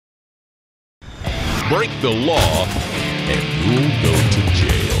break the law, and you'll go to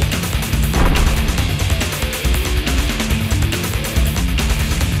jail.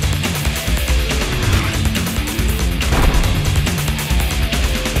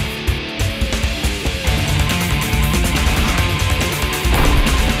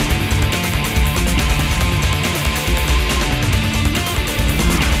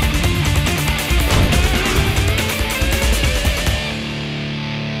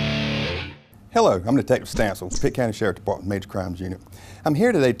 Hello, I'm Detective Stansel, Pitt County Sheriff Department Major Crimes Unit. I'm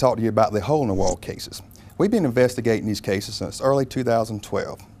here today to talk to you about the hole-in-the-wall cases. We've been investigating these cases since early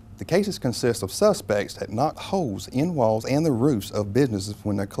 2012. The cases consist of suspects that knock holes in walls and the roofs of businesses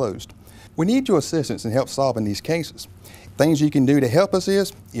when they're closed. We need your assistance in help solving these cases. Things you can do to help us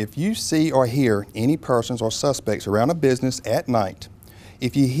is, if you see or hear any persons or suspects around a business at night,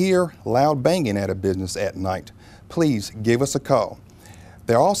 if you hear loud banging at a business at night, please give us a call.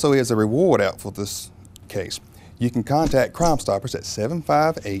 There also is a reward out for this case. You can contact Crimestoppers at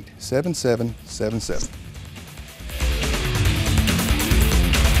 758-7777.